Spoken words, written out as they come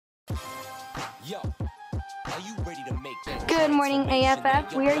Good morning,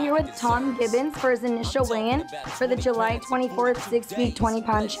 AFF. We are here with Tom Gibbons for his initial weigh-in for the July 24th 6-week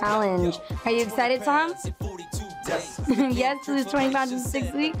 20-pound challenge. Are you excited, Tom? Yes. Yes, to lose 20 pounds in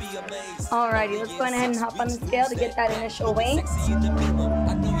 6 weeks? Alrighty, let's go ahead and hop on the scale to get that initial weight.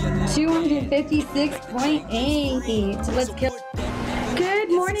 256.8. So let's kill.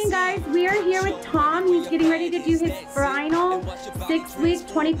 Good morning, guys. We are here with Tom. He's getting ready to do his final 6-week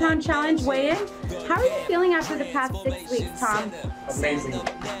 20-pound challenge weigh-in. How are you feeling after the past 6 weeks, Tom? Amazing.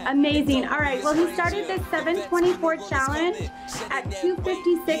 Amazing. All right. Well, he started this 724 challenge at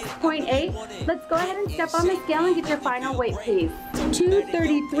 256.8. Let's go ahead and step on the scale and get your final weight, please.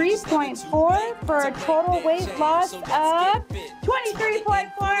 233.4 for a total weight loss of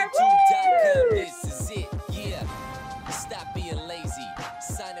 23.4. Woo! This is it, yeah. Stop being lazy.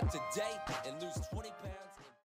 Sign up today.